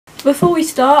Before we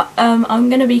start, I'm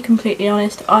going to be completely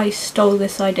honest, I stole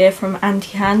this idea from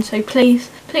Auntie Han, so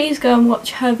please go and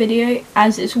watch her video,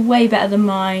 as it's way better than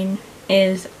mine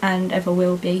is and ever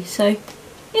will be, so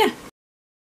yeah.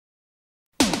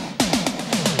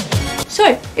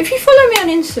 So, if you follow me on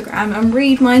Instagram and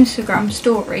read my Instagram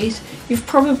stories, you've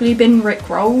probably been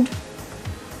Rickrolled.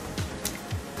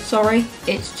 Sorry,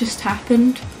 it's just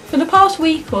happened. For the past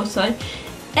week or so,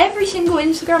 every single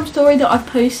Instagram story that I've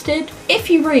posted, if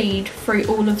you read through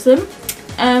all of them,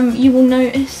 you will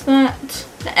notice that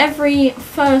every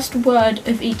first word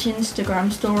of each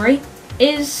Instagram story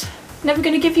is never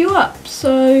going to give you up,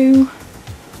 so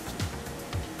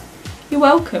you're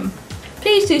welcome.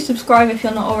 Please do subscribe if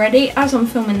you're not already. As I'm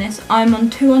filming this, I'm on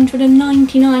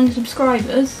 299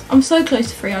 subscribers. I'm so close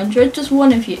to 300, just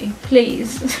one of you,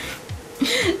 please.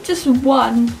 Just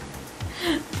one,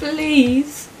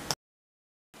 please.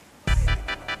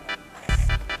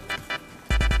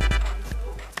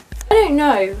 I don't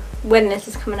know when this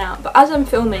is coming out, but as I'm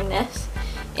filming this,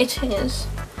 it is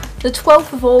the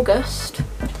 12th of August,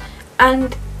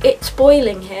 and it's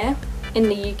boiling here in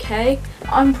the UK.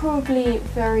 I'm probably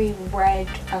very red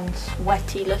and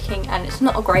sweaty looking, and it's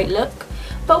not a great look,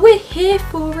 but we're here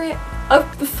for it.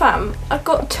 I've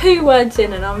got 2 words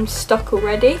in and I'm stuck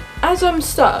already. As I'm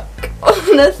stuck on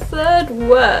the 3rd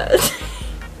word,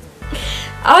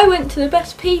 I went to the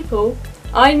best people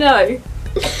I know,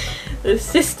 the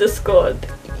Sister Squad.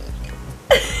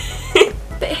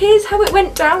 But here's how it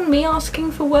went down, me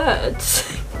asking for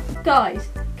words. Guys,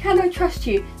 can I trust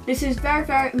you? This is very,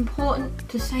 very important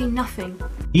to say nothing.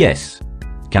 Yes.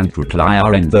 Can't reply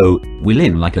RN though, will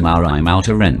in like an R I'm out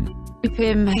a Ren.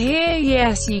 Him here,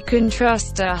 yes, you can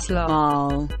trust us,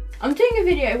 lol. I'm doing a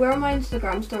video where on my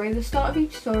Instagram story, the start of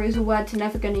each story is a word to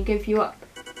never gonna give you up.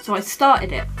 So I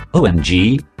started it.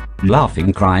 OMG.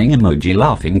 Laughing crying emoji,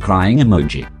 laughing crying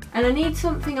emoji. And I need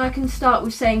something I can start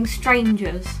with saying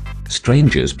strangers.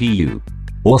 Strangers PU.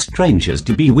 Or strangers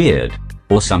to be weird.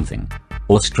 Or something.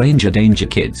 Or stranger danger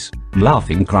kids.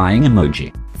 Laughing crying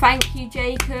emoji. Thank you,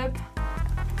 Jacob.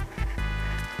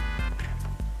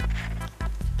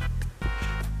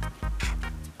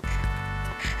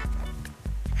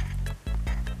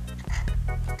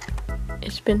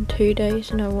 It's been 2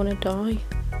 days and I want to die.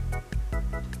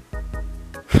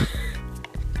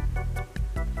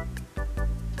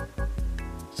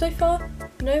 So far,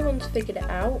 no one's figured it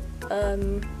out,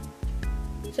 so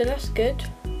that's good.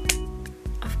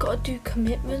 I've got to do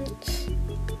commitments.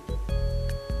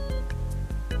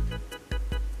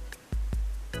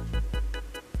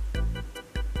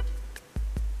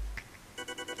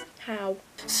 How?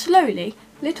 Slowly,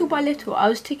 little by little, I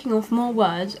was ticking off more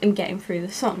words and getting through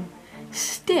the song.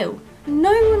 Still,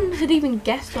 no one had even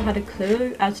guessed or had a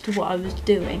clue as to what I was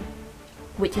doing,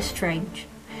 which is strange.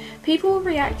 People were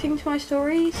reacting to my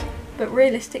stories, but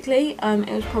realistically, it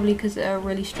was probably because they were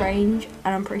really strange,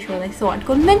 and I'm pretty sure they thought I'd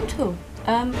gone mental.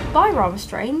 By rather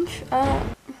strange,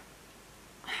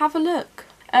 have a look.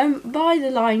 By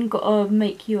the line, gotta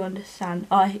make you understand,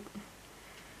 I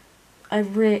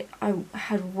had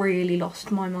really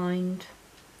lost my mind.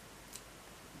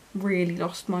 Really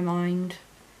lost my mind.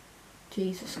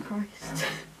 Jesus Christ.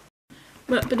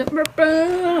 I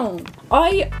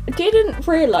didn't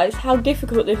realise how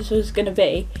difficult this was going to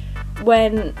be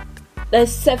when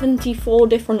there's 74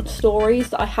 different stories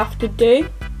that I have to do.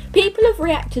 People have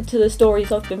reacted to the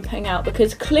stories I've been putting out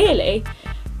because clearly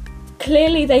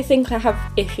they think I have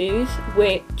issues,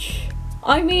 which,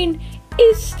 I mean,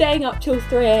 is staying up till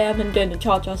 3 AM and doing the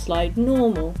cha-cha slide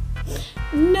normal?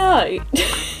 No.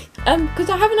 Because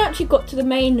I haven't actually got to the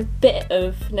main bit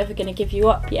of Never Gonna Give You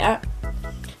Up yet.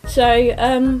 So,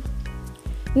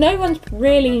 no one's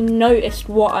really noticed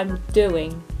what I'm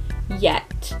doing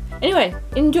yet. Anyway,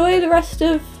 enjoy the rest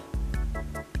of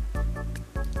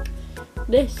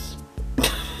this.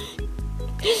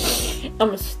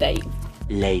 I'm a state.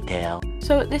 Later.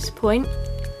 So at this point,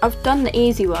 I've done the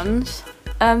easy ones.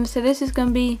 So this is going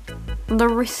to be the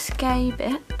risque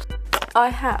bit. I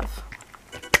have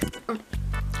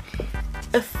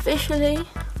officially,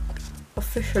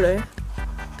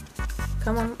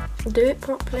 come on, do it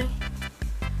properly.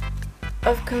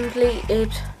 I've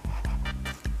completed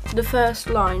the first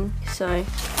line, so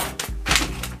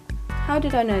how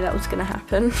did I know that was going to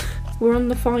happen? We're on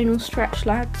the final stretch,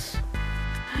 lads.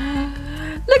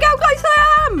 Look how close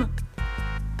I am!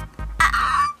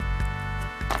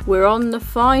 We're on the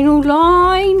final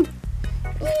line!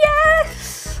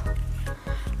 Yes!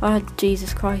 Oh,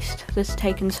 Jesus Christ, this has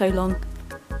taken so long.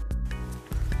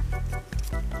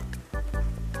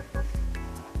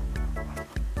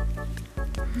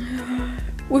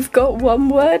 We've got one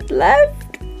word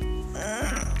left.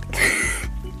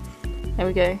 There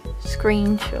we go.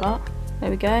 Screenshot. There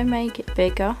we go. Make it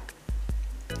bigger.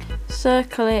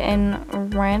 Circle it in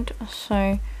red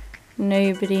so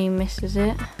nobody misses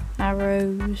it.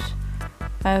 Arrows.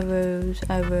 Arrows.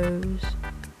 Arrows.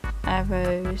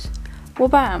 Arrows. Well,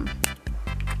 bam.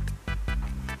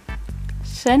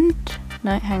 Send.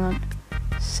 No, hang on.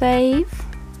 Save.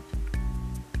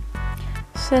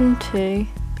 Send to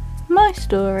my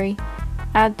story.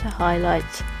 Add to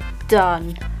highlights.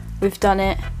 Done. We've done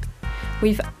it.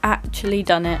 We've actually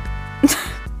done it.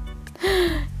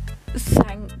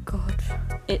 Thank God.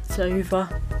 It's over.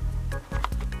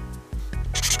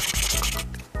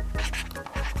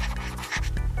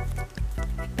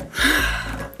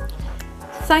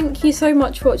 Thank you so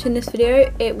much for watching this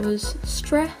video. It was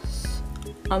stress.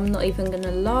 I'm not even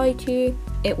gonna lie to you.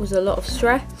 It was a lot of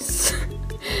stress.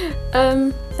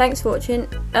 Thanks for watching.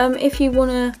 If you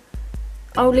wanna,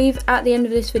 I'll leave at the end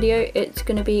of this video, it's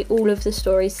gonna be all of the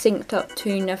stories synced up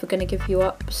to Never Gonna Give You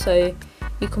Up, so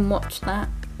you can watch that.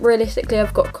 Realistically,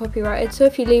 I've got copyrighted, so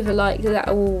if you leave a like,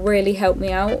 that will really help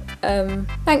me out.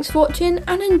 Thanks for watching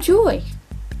and enjoy.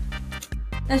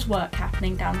 There's work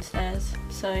happening downstairs,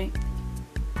 so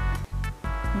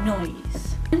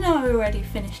noise. I know I already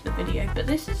finished the video, but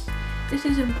this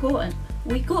is important.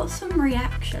 We got some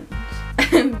reactions,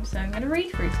 so I'm gonna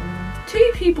read through some of them.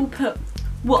 2 people put,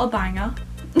 "What a banger."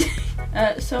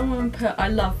 Someone put, "I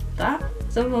loved that."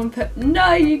 Someone put,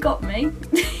 "No, you got me."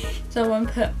 Someone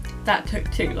put, "That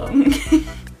took too long."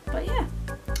 But yeah,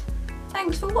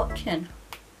 thanks for watching.